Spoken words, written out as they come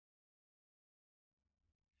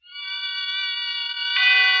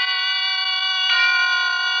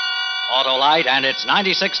Autolite and its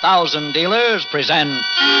 96,000 dealers present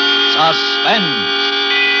Suspense.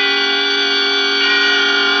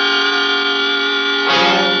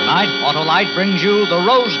 Tonight, Autolite brings you The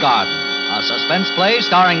Rose Garden, a suspense play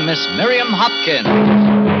starring Miss Miriam Hopkins.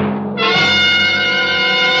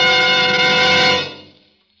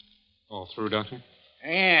 All through, Doctor?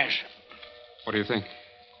 Yes. What do you think?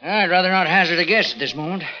 I'd rather not hazard a guess at this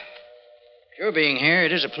moment. Your being here,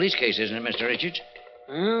 it is a police case, isn't it, Mr. Richards?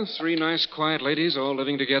 Well, 3 nice, quiet ladies all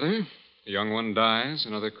living together. The young one dies,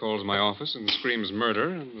 another calls my office and screams murder,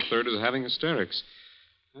 and the third is having hysterics.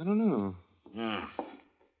 I don't know. Oh.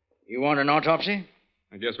 You want an autopsy?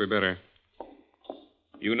 I guess we better.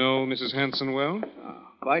 You know Mrs. Hanson well?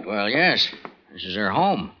 Quite well, yes. This is her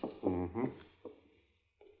home. Mm-hmm.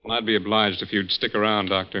 Well, I'd be obliged if you'd stick around,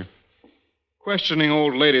 Doctor. Questioning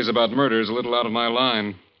old ladies about murder is a little out of my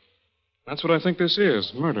line. That's what I think this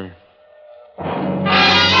is, murder.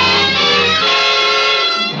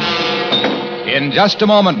 In just a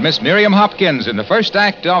moment, Miss Miriam Hopkins in the first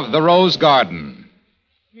act of The Rose Garden.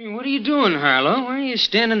 Hey, what are you doing, Harlow? Why are you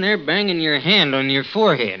standing there banging your hand on your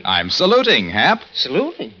forehead? I'm saluting, Hap.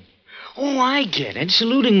 Saluting? Oh, I get it.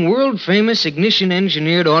 Saluting world-famous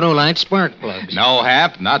ignition-engineered Autolite spark plugs. No,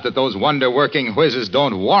 Hap, not that those wonder-working whizzes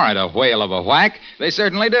don't warrant a whale of a whack. They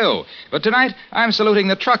certainly do. But tonight, I'm saluting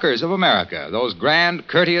the truckers of America, those grand,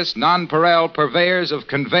 courteous, nonpareil purveyors of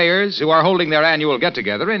conveyors who are holding their annual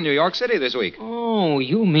get-together in New York City this week. Oh,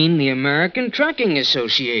 you mean the American Trucking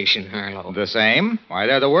Association, Harlow. The same. Why,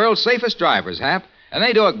 they're the world's safest drivers, Hap. And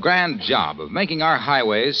they do a grand job of making our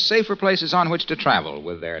highways safer places on which to travel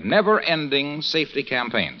with their never-ending safety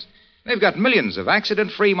campaigns. They've got millions of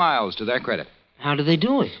accident-free miles to their credit. How do they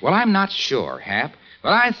do it? Well, I'm not sure, Hap,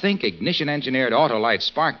 but I think ignition-engineered Autolite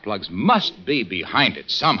spark plugs must be behind it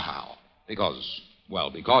somehow. Because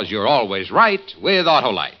you're always right with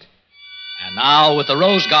Autolite. And now, with The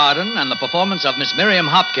Rose Garden and the performance of Miss Miriam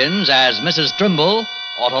Hopkins as Mrs. Trimble,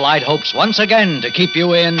 Autolite hopes once again to keep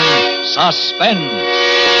you in suspense.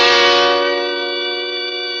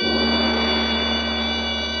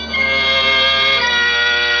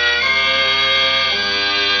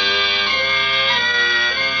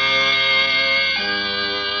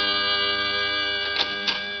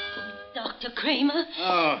 Dr. Kramer?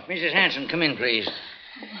 Oh, Mrs. Hanson, come in, please.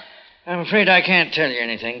 I'm afraid I can't tell you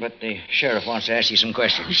anything, but the sheriff wants to ask you some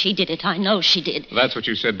questions. She did it. I know she did. That's what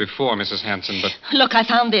you said before, Mrs. Hanson, but... Look, I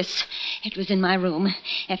found this. It was in my room.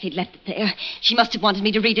 Effie'd left it there. She must have wanted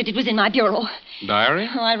me to read it. It was in my bureau. Diary?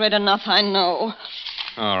 Oh, I read enough, I know.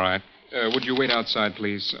 All right. Would you wait outside,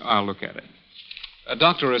 please? I'll look at it.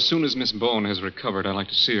 Doctor, as soon as Miss Bone has recovered, I'd like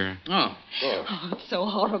to see her. Oh, good. Oh, it's so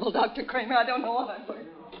horrible, Dr. Kramer. I don't know what I'm going to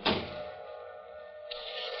do.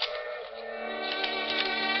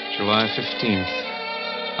 July 15th.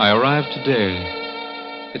 I arrived today.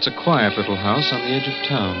 It's a quiet little house on the edge of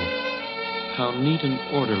town. How neat and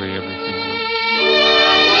orderly everything looks.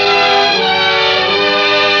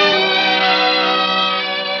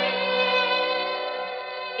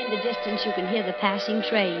 In the distance, you can hear the passing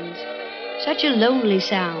trains. Such a lonely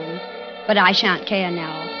sound. But I shan't care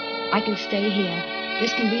now. I can stay here.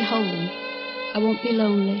 This can be home. I won't be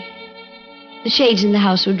lonely. The shades in the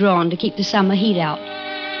house were drawn to keep the summer heat out.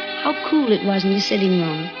 How cool it was in the sitting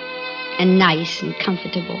room. And nice and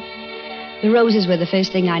comfortable. The roses were the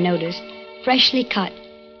first thing I noticed. Freshly cut.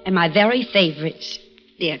 And my very favorites.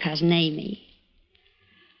 Dear Cousin Amy.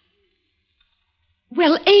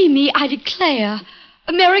 Well, Amy, I declare.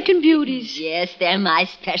 American beauties. Yes, they're my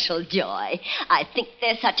special joy. I think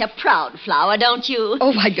they're such a proud flower, don't you?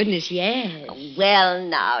 Oh, my goodness, yes. Well,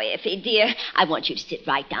 now, Effie, dear, I want you to sit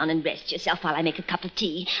right down and rest yourself while I make a cup of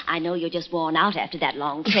tea. I know you're just worn out after that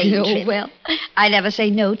long train Oh, trip. well, I never say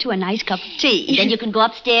no to a nice cup of tea. Then you can go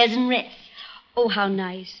upstairs and rest. Oh, how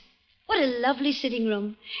nice. What a lovely sitting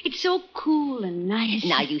room. It's so cool and nice.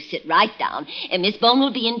 Now, you sit right down. And Miss Bone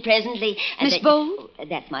will be in presently. Miss Bone? Oh,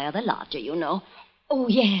 that's my other lodger, you know. Oh,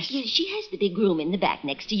 yes. Yes, she has the big room in the back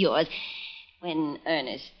next to yours. When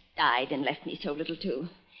Ernest died and left me so little to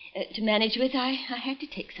manage with, I had to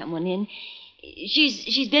take someone in.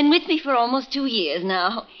 She's been with me for almost 2 years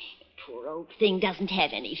now. Poor old thing doesn't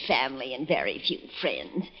have any family and very few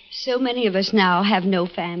friends. So many of us now have no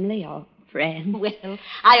family or friends. Well,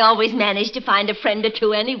 I always manage to find a friend or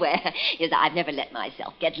two anywhere. Yes, I've never let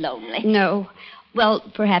myself get lonely. No. Well,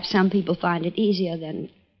 perhaps some people find it easier than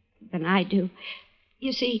I do.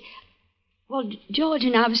 You see, well, George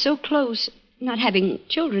and I were so close. Not having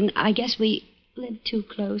children, I guess we lived too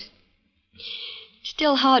close. It's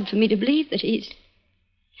still hard for me to believe that he's...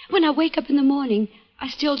 When I wake up in the morning, I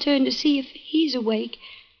still turn to see if he's awake.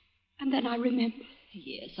 And then I remember.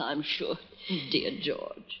 Yes, I'm sure. Dear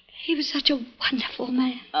George. He was such a wonderful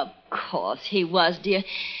man. Of course he was, dear.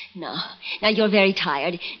 Now, you're very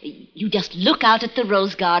tired. You just look out at the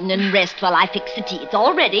rose garden and rest while I fix the tea. It's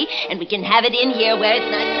all ready, and we can have it in here where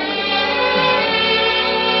it's nice.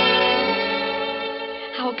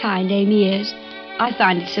 How kind Amy is. I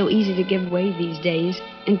find it so easy to give way these days,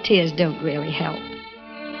 and tears don't really help.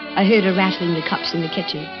 I heard her rattling the cups in the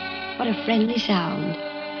kitchen. What a friendly sound.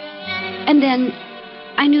 And then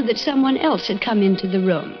I knew that someone else had come into the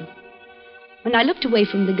room. When I looked away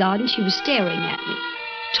from the garden, she was staring at me,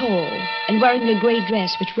 tall and wearing a gray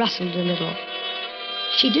dress which rustled a little.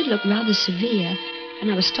 She did look rather severe,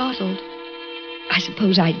 and I was startled. I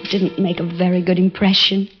suppose I didn't make a very good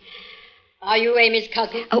impression. Are you Amy's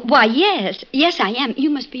cousin? Why, yes. Yes, I am.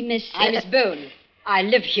 You must be Miss... I'm Miss Bone. I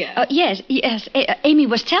live here. Yes. Amy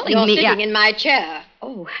was telling me... You're sitting in my chair.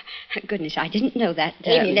 Oh, goodness, I didn't know that.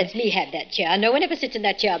 Amy lets me have that chair. No one ever sits in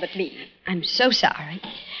that chair but me. I'm so sorry.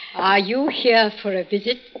 Are you here for a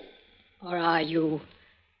visit, or are you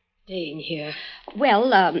staying here?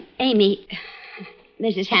 Well, Amy,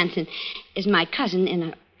 Mrs. Hanson, is my cousin in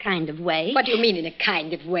a kind of way. What do you mean in a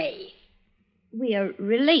kind of way? We are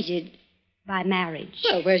related by marriage.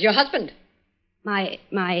 Well, where's your husband? My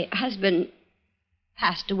husband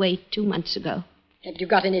passed away 2 months ago. Have you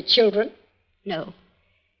got any children? No.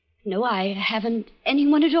 No, I haven't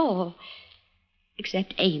anyone at all.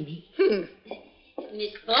 Except Amy.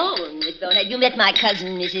 Miss Bone, have you met my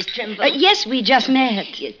cousin, Mrs. Trimble? Yes, we just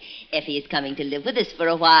met. Yes, Effie is coming to live with us for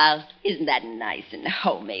a while. Isn't that nice and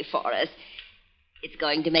homey for us? It's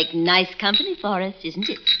going to make nice company for us, isn't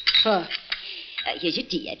it? Here's your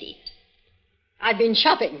tea, Effie. I've been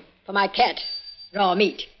shopping for my cat, Raw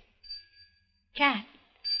Meat. Cat?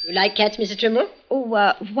 You like cats, Mrs. Trimble?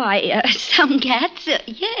 Oh, why, some cats,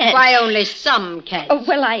 yes. Why only some cats? Oh,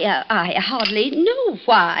 well, I hardly know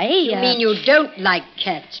why. You mean you don't like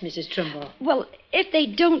cats, Mrs. Trimble? Well, if they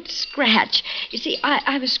don't scratch. You see,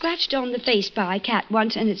 I was scratched on the face by a cat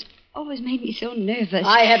once, and it's always made me so nervous.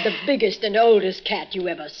 I had the biggest and oldest cat you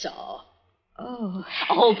ever saw.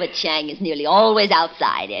 Oh, but Chang is nearly always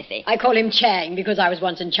outside, Effie. I call him Chang because I was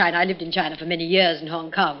once in China. I lived in China for many years in Hong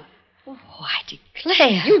Kong. Oh, I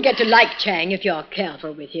declare. You'll get to like Chang if you're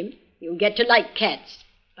careful with him. You'll get to like cats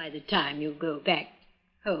by the time you go back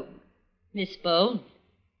home. Miss Bone,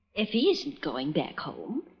 Effie isn't going back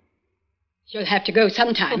home. She'll have to go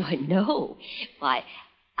sometime. Oh, I know. Why,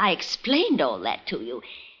 I explained all that to you.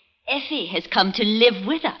 Effie has come to live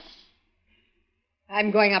with us. I'm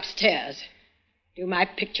going upstairs. Do my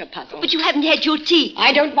picture puzzle. But you haven't had your tea.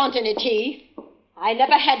 I don't want any tea. I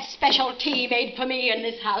never had special tea made for me in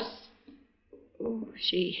this house. Oh,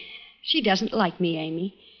 she doesn't like me,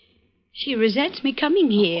 Amy. She resents me coming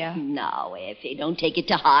here. Now, Effie, don't take it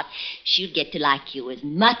to heart. She'll get to like you as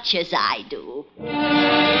much as I do.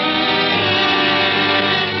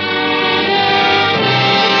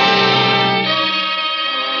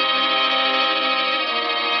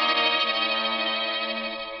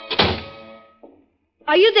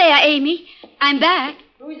 Are you there, Amy? I'm back.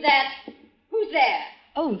 Who's that? Who's there?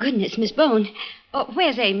 Oh, goodness, Miss Bone. Oh,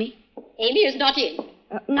 where's Amy? Amy is not in.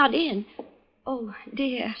 Not in? Oh,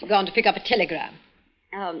 dear. She's gone to pick up a telegram.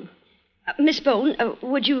 Miss Bone,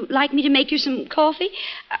 would you like me to make you some coffee?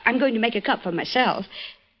 I'm going to make a cup for myself,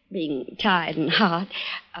 being tired and hot.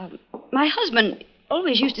 My husband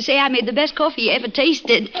always used to say I made the best coffee he ever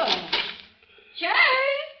tasted. Oh. Chang!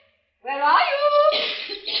 Where are you?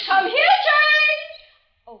 Come here,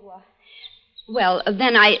 Chang! Oh, well,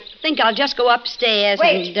 then I think I'll just go upstairs.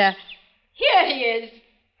 Wait. And, Here he is.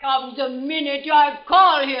 Comes the minute I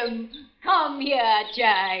call him. Come here,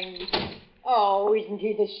 Chang. Oh, isn't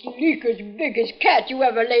he the sleekest, biggest cat you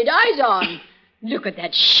ever laid eyes on? Look at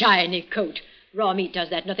that shiny coat. Raw Meat does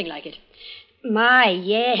that, nothing like it. My,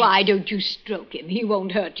 yes. Why don't you stroke him? He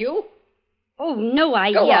won't hurt you. Oh, no,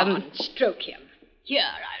 Go on, stroke him. Here,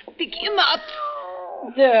 I'll pick him up.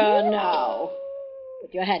 There now.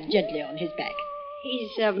 Put your hand gently on his back. He's,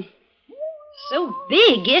 so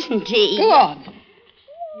big, isn't he? Go on.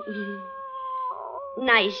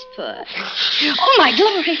 Nice purr. Oh, my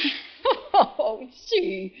glory. Oh,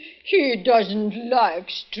 see, he doesn't like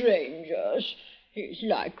strangers. He's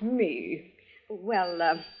like me.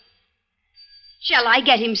 Well, shall I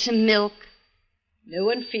get him some milk? No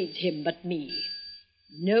one feeds him but me.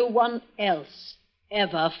 No one else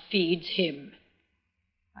ever feeds him.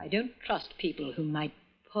 I don't trust people who might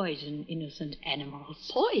poison innocent animals.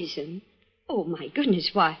 Poison? Oh, my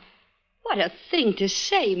goodness, why, what a thing to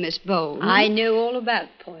say, Miss Bone. I know all about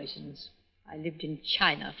poisons. I lived in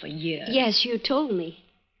China for years. Yes, you told me.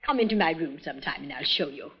 Come into my room sometime and I'll show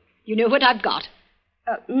you. You know what I've got?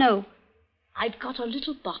 No. I've got a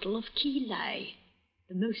little bottle of Ki Lai,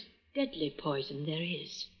 the most deadly poison there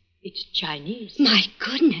is. It's Chinese. My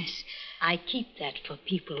goodness. I keep that for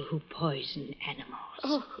people who poison animals.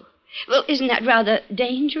 Oh. Well, isn't that rather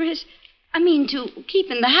dangerous? I mean, to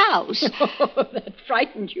keep in the house. Oh, that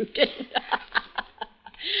frightened you, didn't it?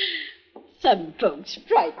 Some folks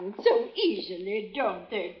frighten so easily, don't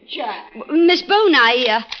they, Jack? Miss Bone,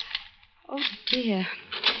 Oh, dear.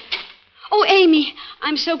 Oh, Amy,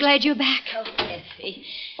 I'm so glad you're back. Oh, Effie,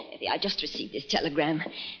 I just received this telegram.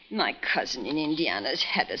 My cousin in Indiana's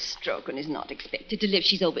had a stroke and is not expected to live.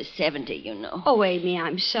 She's over 70, you know. Oh, Amy,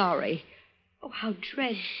 I'm sorry. Oh, how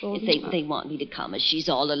dreadful. They want me to come as she's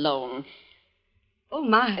all alone. Oh,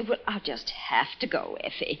 my. Well, I'll just have to go,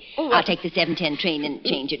 Effie. Oh, I'll take the 7:10 train and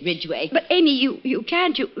change at Ridgeway. But, Amy, you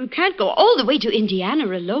can't go all the way to Indiana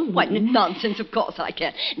alone. What nonsense, of course I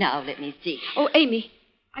can. Now, let me see. Oh, Amy,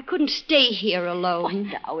 I couldn't stay here alone.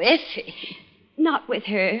 What now, Effie? Not with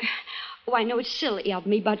her. Oh, I know it's silly of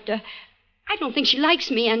me, but I don't think she likes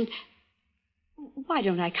me, and why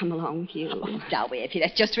don't I come along with you? Oh, now, Effie,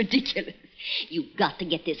 that's just ridiculous. You've got to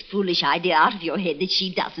get this foolish idea out of your head that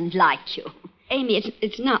she doesn't like you. Amy,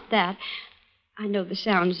 it's not that. I know this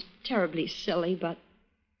sounds terribly silly, but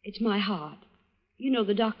it's my heart. You know,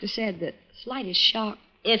 the doctor said that slightest shock...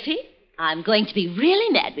 Effie, I'm going to be really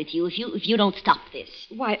mad with you if you don't stop this.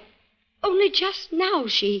 Why, only just now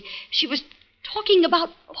she was talking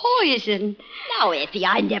about poison. Now, Effie,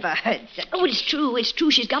 I never heard such... Oh, it's true.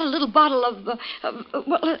 She's got a little bottle of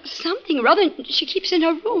something or other she keeps in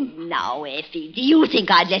her room. Now, Effie, do you think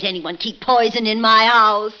I'd let anyone keep poison in my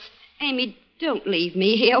house? Amy, don't leave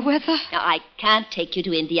me here with her. Now, I can't take you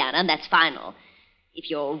to Indiana, and that's final. If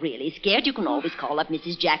you're really scared, you can always call up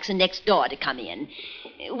Mrs. Jackson next door to come in.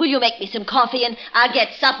 Will you make me some coffee, and I'll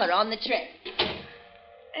get supper on the train?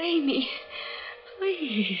 Amy,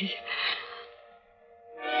 please.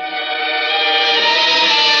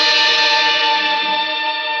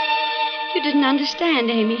 You didn't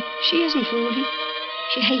understand, Amy. She isn't fooling.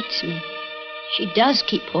 She hates me. She does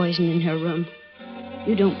keep poison in her room.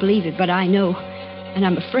 You don't believe it, but I know. And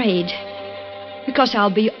I'm afraid. Because I'll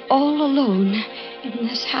be all alone in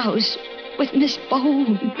this house with Miss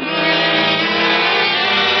Bone.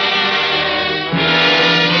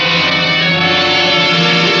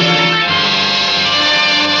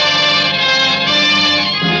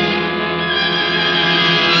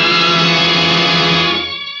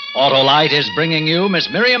 Autolite is bringing you Miss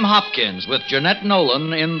Miriam Hopkins with Jeanette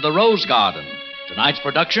Nolan in The Rose Garden. Tonight's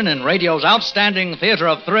production in radio's outstanding theater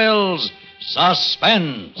of thrills,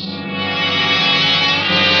 Suspense.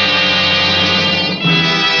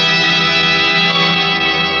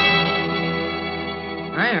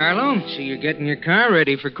 Hi, Harlow. So you're getting your car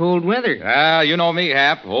ready for cold weather. You know me,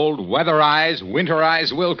 Hap. Old Weather Eyes, Winter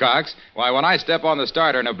Eyes Wilcox. Why, when I step on the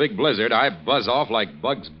starter in a big blizzard, I buzz off like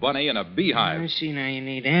Bugs Bunny in a beehive. I see. Now you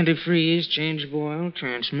need antifreeze, changeable oil,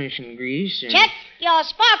 transmission grease, and... Check your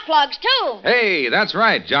spark plugs, too. Hey, that's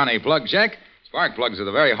right, Johnny Plug Check. Spark plugs are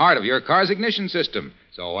the very heart of your car's ignition system.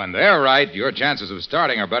 So when they're right, your chances of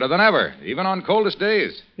starting are better than ever, even on coldest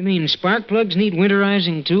days. You mean spark plugs need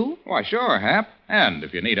winterizing, too? Why, sure, Hap. And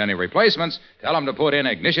if you need any replacements, tell them to put in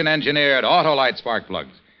ignition-engineered Autolite spark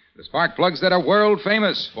plugs. The spark plugs that are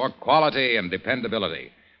world-famous for quality and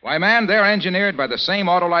dependability. Why, man, they're engineered by the same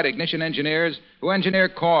Autolite ignition engineers who engineer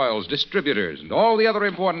coils, distributors, and all the other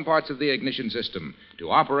important parts of the ignition system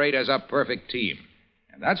to operate as a perfect team.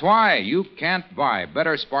 And that's why you can't buy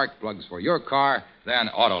better spark plugs for your car than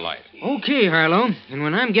Autolite. Okay, Harlow. And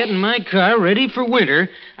when I'm getting my car ready for winter,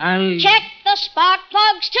 I'll... Check the spark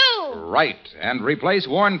plugs, too. Right. And replace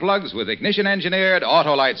worn plugs with ignition-engineered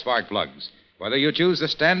Autolite spark plugs. Whether you choose the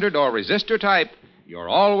standard or resistor type, you're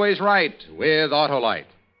always right with Autolite.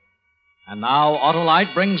 And now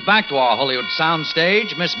Autolite brings back to our Hollywood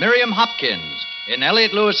soundstage Miss Miriam Hopkins in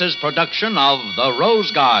Elliot Lewis's production of The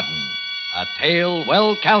Rose Garden, a tale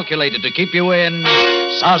well calculated to keep you in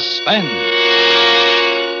suspense.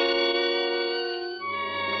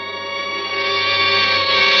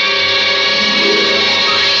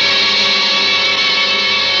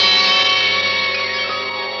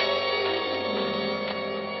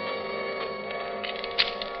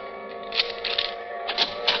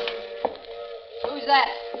 Who's that?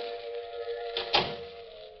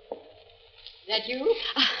 Is that you?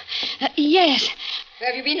 Yes. Where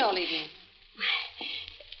have you been all evening?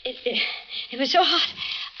 It was so hot.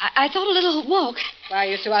 I thought a little walk. Why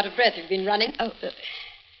are you so out of breath? You've been running? Oh,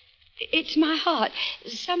 it's my heart.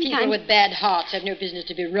 Sometimes... People with bad hearts have no business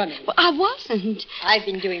to be running. Well, I wasn't. I've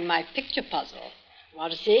been doing my picture puzzle.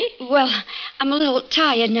 Want to see? Well, I'm a little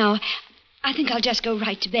tired now. I think I'll just go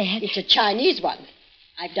right to bed. It's a Chinese one.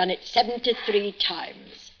 I've done it 73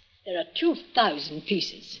 times. There are 2,000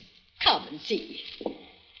 pieces. Come and see.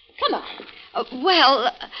 Come on. Come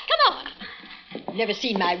on. Never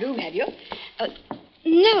seen my room, have you?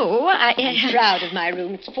 No, I'm proud of my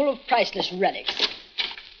room. It's full of priceless relics.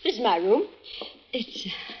 This is my room. It's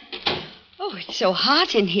so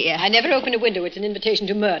hot in here. I never open a window. It's an invitation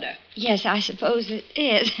to murder. Yes, I suppose it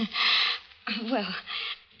is. Well,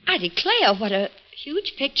 I declare, what a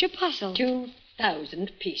huge picture puzzle.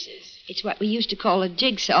 2,000 pieces. It's what we used to call a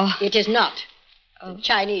jigsaw. It is not. The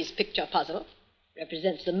Chinese picture puzzle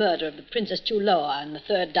represents the murder of the Princess Chuloa in the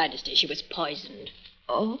Third Dynasty. She was poisoned.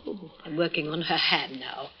 Oh. I'm working on her hand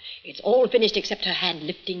now. It's all finished except her hand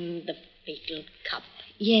lifting the fatal cup.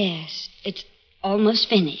 Yes, it's almost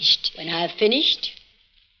finished. When I've finished,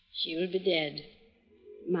 she will be dead.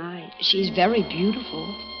 My, she's very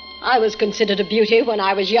beautiful. I was considered a beauty when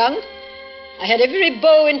I was young. I had every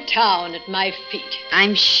beau in town at my feet.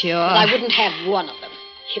 I'm sure. But I wouldn't have one of them.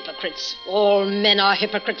 Hypocrites. All men are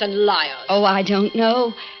hypocrites and liars. Oh, I don't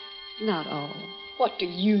know. Not all. What do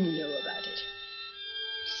you know about it?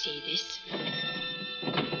 See this?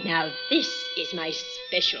 Now, this is my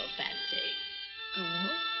special fancy. Oh?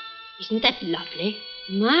 Isn't that lovely?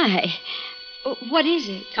 My. What is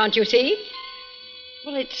it? Can't you see?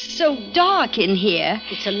 Well, it's so dark in here.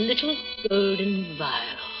 It's a little golden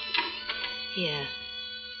vial. Here,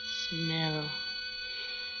 smell.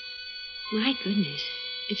 My goodness.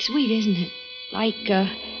 It's sweet, isn't it?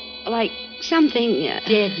 Like something...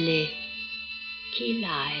 Deadly. Key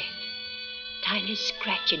lie. Tiny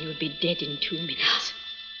scratch and you'll be dead in 2 minutes.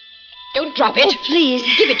 Don't drop it. Oh, please.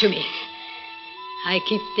 Give it to me. I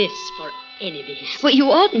keep this for enemies. Well,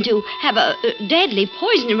 you oughtn't to have a deadly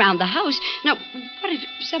poison around the house. Now, what if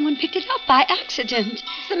someone picked it up by accident?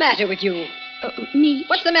 What's the matter with you? Me?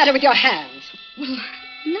 What's the matter with your hands? Well,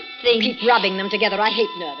 nothing. Keep rubbing them together. I hate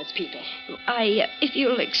nervous people. If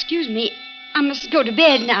you'll excuse me, I must go to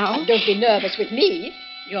bed now. Oh, don't be nervous with me.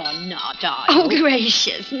 You're not, are you? Oh,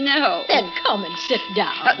 gracious, no. Then come and sit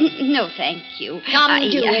down. No, thank you. Come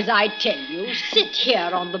do as I tell you. Sit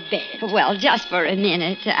here on the bed. Well, just for a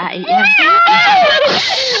minute,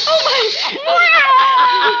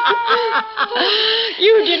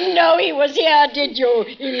 You didn't know he was here, did you?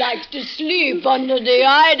 He likes to sleep under the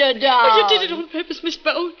eiderdown. Oh, you did it on purpose, Miss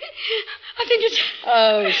Bow. I think it's...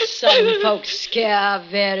 Oh, some folks scare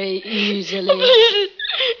very easily. Oh, please.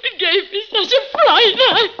 It gave me such a fright.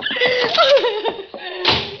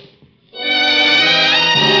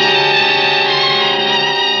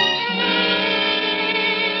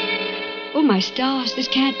 Oh, my stars, this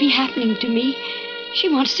can't be happening to me. She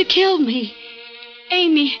wants to kill me.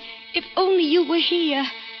 Amy, if only you were here.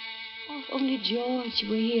 Oh, if only George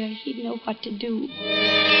were here, he'd know what to do.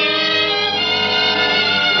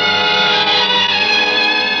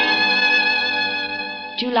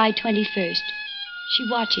 July 21st. She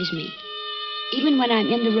watches me. Even when I'm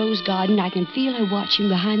in the rose garden, I can feel her watching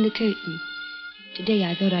behind the curtain. Today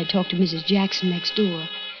I thought I'd talk to Mrs. Jackson next door.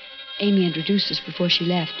 Amy introduced us before she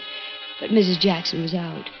left, but Mrs. Jackson was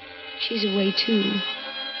out. She's away, too.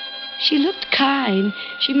 She looked kind.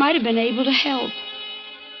 She might have been able to help.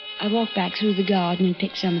 I walked back through the garden and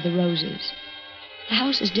picked some of the roses. The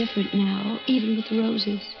house is different now, even with the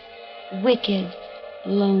roses. Wicked,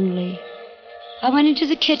 lonely. I went into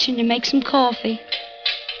the kitchen to make some coffee.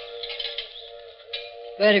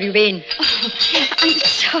 Where have you been? Oh, I'm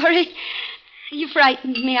sorry. You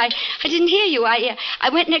frightened me. I didn't hear you. I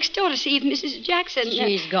went next door to see if Mrs. Jackson...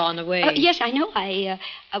 She's gone away. Yes, I know. I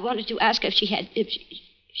wanted to ask if she had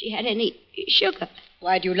any sugar.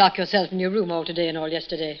 Why'd you lock yourself in your room all today and all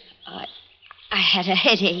yesterday? I had a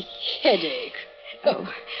headache. Headache?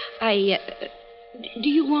 Oh, do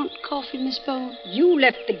you want coffee, Miss Bone? You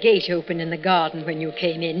left the gate open in the garden when you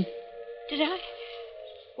came in. Did I?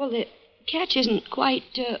 Well, the catch isn't quite...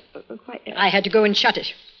 I had to go and shut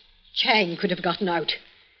it. Chang could have gotten out.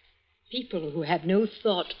 People who have no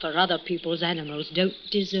thought for other people's animals don't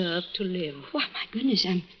deserve to live. Why, my goodness,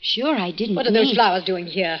 I'm sure I didn't What are those flowers doing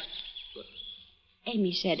here?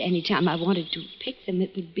 Amy said any time I wanted to pick them,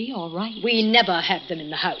 it would be all right. We never have them in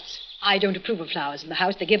the house. I don't approve of flowers in the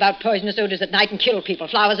house. They give out poisonous odors at night and kill people.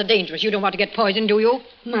 Flowers are dangerous. You don't want to get poisoned, do you?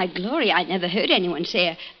 My glory, I never heard anyone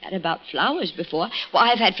say that about flowers before. Well,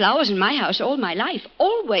 I've had flowers in my house all my life,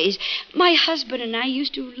 always. My husband and I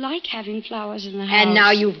used to like having flowers in the house. And now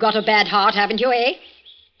you've got a bad heart, haven't you, eh?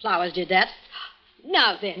 Flowers did that.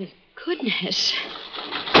 Now then. Goodness.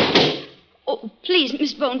 Oh, please,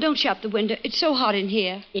 Miss Bone, don't shut the window. It's so hot in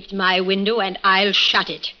here. It's my window, and I'll shut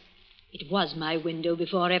it. It was my window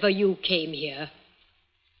before ever you came here.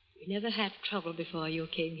 We never had trouble before you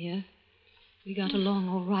came here. We got along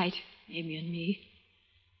all right, Amy and me.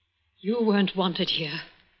 You weren't wanted here.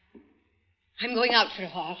 I'm going out for a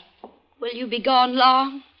while. Will you be gone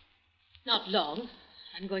long? Not long.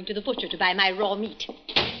 I'm going to the butcher to buy my raw meat.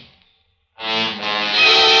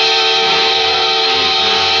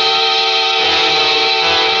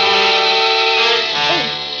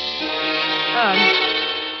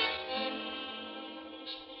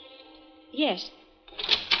 Yes.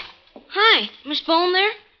 Hi, Miss Bone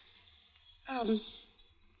there?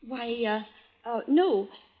 No.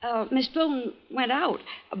 Miss Bone went out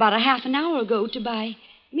about a half an hour ago to buy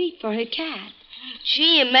meat for her cat.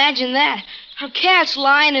 Gee, imagine that. Her cat's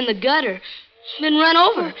lying in the gutter. She's been run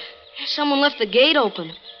over. Someone left the gate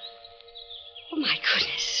open. Oh, my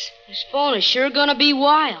goodness. Miss Bone is sure gonna be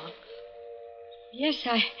wild. Yes,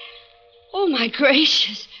 Oh, my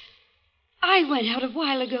gracious. I went out a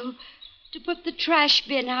while ago to put the trash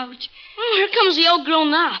bin out. Oh, here comes the old girl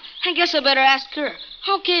now. I guess I better ask her.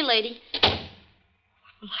 Okay, lady. What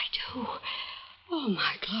will I do? Oh,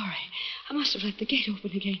 my glory. I must have left the gate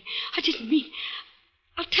open again. I didn't mean...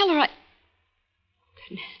 I'll tell her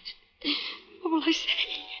Goodness. What will I say?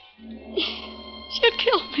 She'll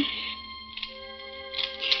kill me.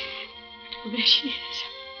 Oh, there she is.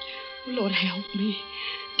 Oh, Lord, help me.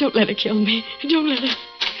 Don't let her kill me. Don't let her...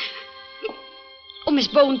 Oh, Miss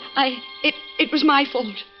Bone, it was my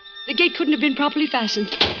fault. The gate couldn't have been properly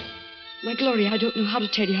fastened. My glory, I don't know how to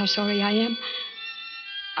tell you how sorry I am.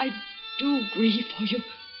 I do grieve for you.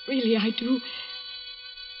 Really, I do.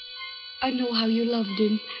 I know how you loved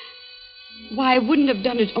him. Why, I wouldn't have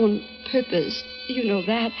done it on purpose. You know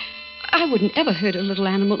that. I wouldn't ever hurt a little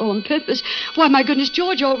animal on purpose. Why, my goodness,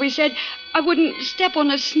 George always said I wouldn't step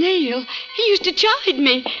on a snail. He used to chide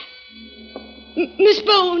me. Miss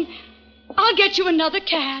Bone, I'll get you another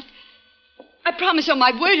cat. I promise on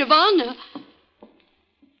my word of honor.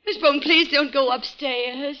 Miss Bone, please don't go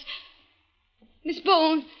upstairs. Miss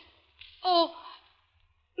Bone. Oh,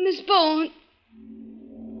 Miss Bone.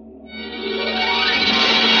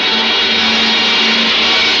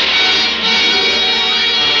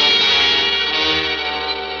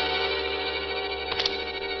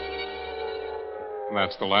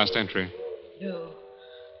 That's the last entry. No.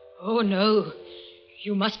 Oh, no.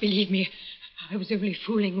 You must believe me. I was only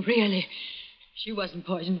fooling, really. She wasn't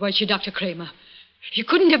poisoned, was she, Dr. Kramer? She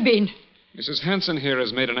couldn't have been. Mrs. Hanson here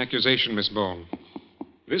has made an accusation, Miss Bone.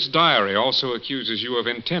 This diary also accuses you of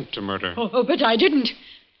intent to murder. Oh, but I didn't.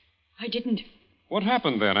 I didn't. What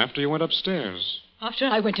happened then after you went upstairs? After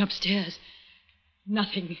I went upstairs,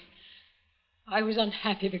 nothing. I was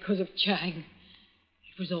unhappy because of Chang.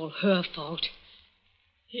 It was all her fault.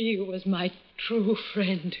 He was my true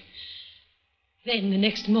friend. Then the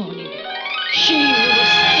next morning, she was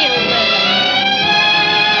still there.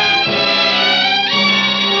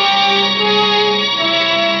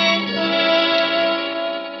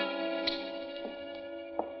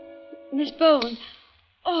 Miss Bone.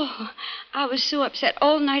 Oh, I was so upset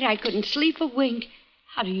all night I couldn't sleep a wink.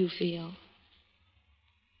 How do you feel?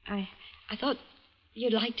 I thought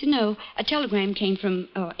you'd like to know. A telegram came from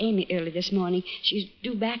Amy early this morning. She's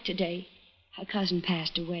due back today. Her cousin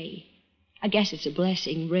passed away. I guess it's a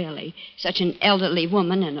blessing, really. Such an elderly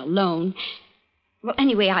woman and alone. Well,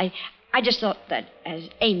 anyway, I just thought that as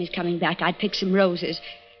Amy's coming back, I'd pick some roses.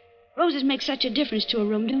 Roses make such a difference to a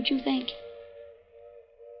room, don't you think?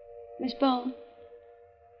 Miss Bone?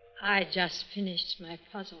 I just finished my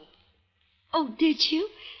puzzle. Oh, did you?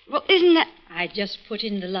 Well, isn't that... I just put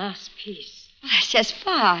in the last piece. Well, that's just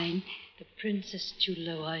fine. The Princess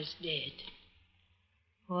Chuloa is dead.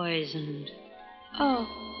 Poisoned. Oh.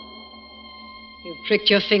 You pricked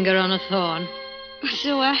your finger on a thorn.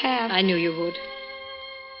 So I have. I knew you would.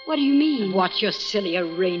 What do you mean? Watch your silly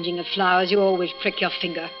arranging of flowers. You always prick your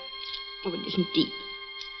finger. Oh, it isn't deep.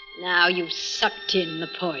 Now you've sucked in the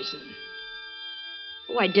poison.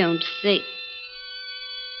 Oh, I don't think...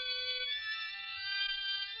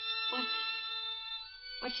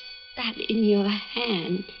 What's that in your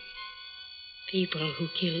hand? People who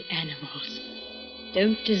kill animals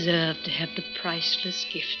don't deserve to have the priceless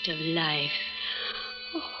gift of life.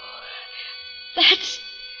 Oh, that's...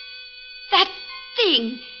 that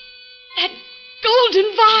thing. That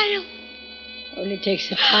golden vial. Only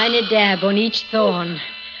takes a tiny dab on each thorn.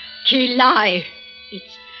 Kilai.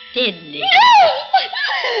 It's deadly. No!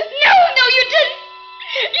 No, you didn't.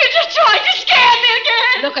 You just tried to scare me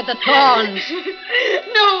again. Look at the thorns.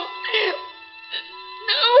 No.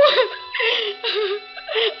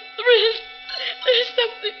 There's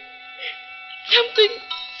something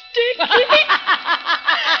sticky.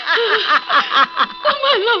 Oh,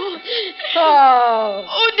 my Lord. Oh.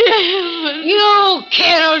 Oh, dear heavens. You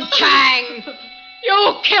killed Chang.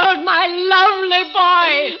 You killed my lovely boy.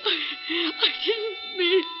 I didn't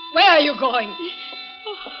mean... Where are you going?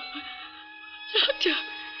 Oh, doctor.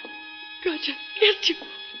 Got to get to a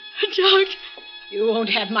doctor. You won't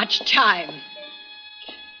have much time.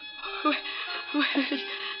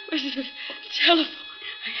 Where's the telephone?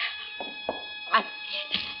 I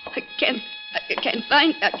can't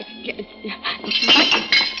find...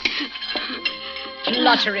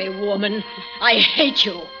 Fluttery woman. I hate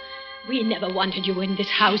you. We never wanted you in this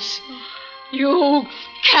house. You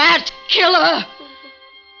cat killer!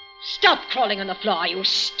 Stop crawling on the floor, you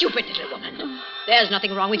stupid little woman. There's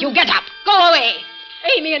nothing wrong with you. Get up. Go away.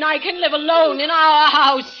 Amy and I can live alone in our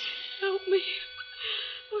house. Help me.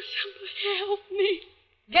 Oh, somebody help me.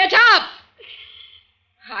 Get up!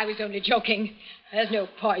 I was only joking. There's no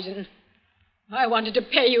poison. I wanted to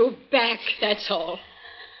pay you back, that's all.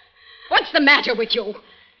 What's the matter with you?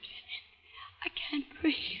 I can't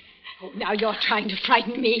breathe. Oh, now you're trying to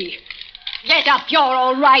frighten me. Get up, you're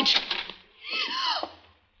all right.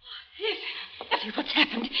 Effie, what's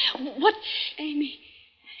happened? What? Amy,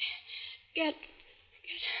 get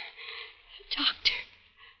a doctor.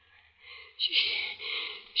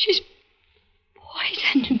 She's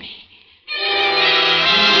poisoned me.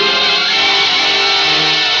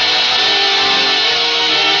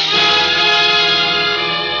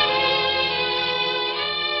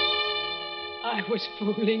 I was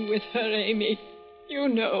fooling with her, Amy. You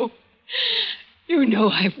know. You know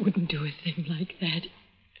I wouldn't do a thing like that.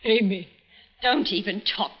 Amy. Don't even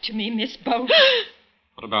talk to me, Miss Bolt.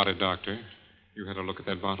 What about it, Doctor? You had a look at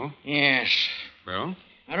that bottle? Yes. Well?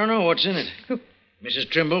 I don't know what's in it. Mrs.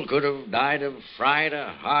 Trimble could have died of fright,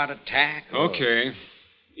 a heart attack. Or... Okay.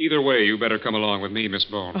 Either way, you better come along with me, Miss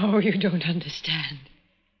Ball. Oh, you don't understand.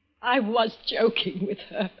 I was joking with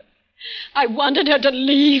her. I wanted her to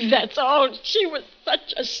leave, that's all. She was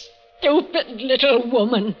such a stupid little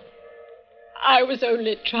woman. I was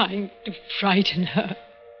only trying to frighten her.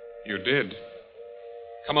 You did.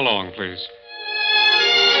 Come along, please.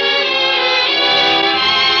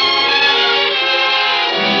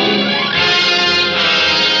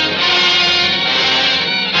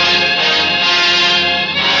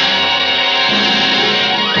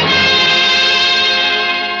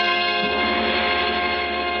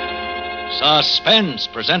 Suspense,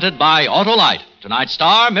 presented by Autolite. Tonight's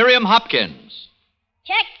star, Miriam Hopkins.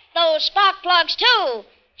 Check those spark plugs, too.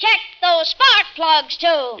 Check those spark plugs,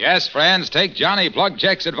 too. Yes, friends, take Johnny Plug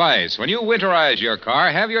Check's advice. When you winterize your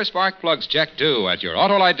car, have your spark plugs checked, too, at your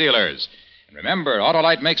Autolite dealers. And remember,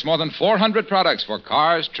 Autolite makes more than 400 products for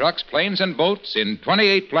cars, trucks, planes, and boats in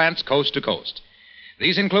 28 plants coast to coast.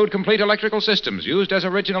 These include complete electrical systems used as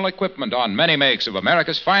original equipment on many makes of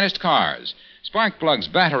America's finest cars. Spark plugs,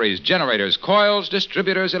 batteries, generators, coils,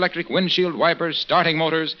 distributors, electric windshield wipers, starting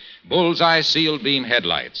motors, bullseye sealed beam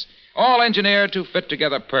headlights. All engineered to fit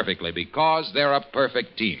together perfectly because they're a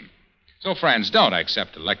perfect team. So, friends, don't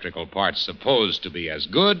accept electrical parts supposed to be as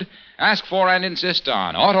good. Ask for and insist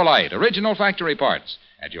on Autolite, original factory parts,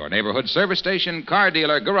 at your neighborhood service station, car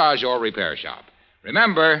dealer, garage, or repair shop.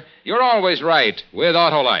 Remember, you're always right with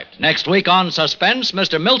Autolite. Next week on Suspense,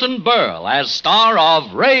 Mr. Milton Berle as star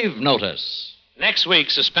of Rave Notice. Next week,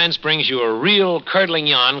 Suspense brings you a real curdling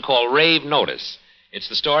yarn called Rave Notice. It's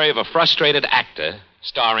the story of a frustrated actor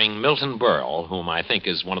starring Milton Berle, whom I think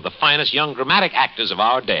is one of the finest young dramatic actors of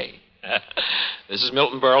our day. This is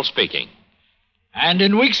Milton Berle speaking. And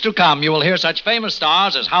in weeks to come, you will hear such famous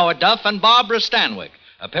stars as Howard Duff and Barbara Stanwyck,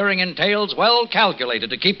 appearing in tales well calculated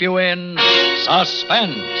to keep you in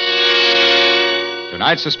suspense.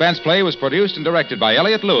 Tonight's suspense play was produced and directed by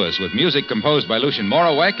Elliott Lewis, with music composed by Lucien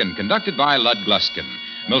Moraweck and conducted by Lud Gluskin.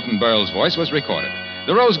 Milton Berle's voice was recorded.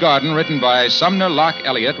 The Rose Garden, written by Sumner Locke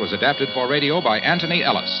Elliott, was adapted for radio by Anthony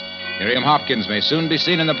Ellis. Miriam Hopkins may soon be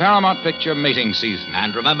seen in the Paramount picture Mating Season.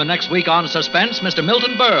 And remember, next week on Suspense, Mr.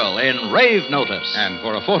 Milton Berle in Rave Notice. And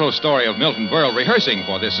for a photo story of Milton Berle rehearsing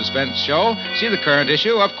for this suspense show, see the current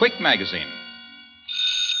issue of Quick Magazine.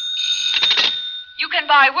 You can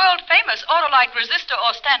buy world-famous Autolite resistor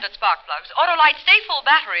or standard spark plugs, Autolite Stay-Full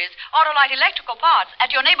batteries, Autolite electrical parts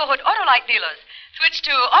at your neighborhood Autolite dealers. Switch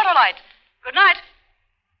to Autolite. Good night.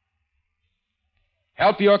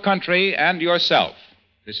 Help your country and yourself.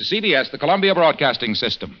 This is CBS, the Columbia Broadcasting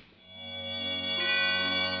System.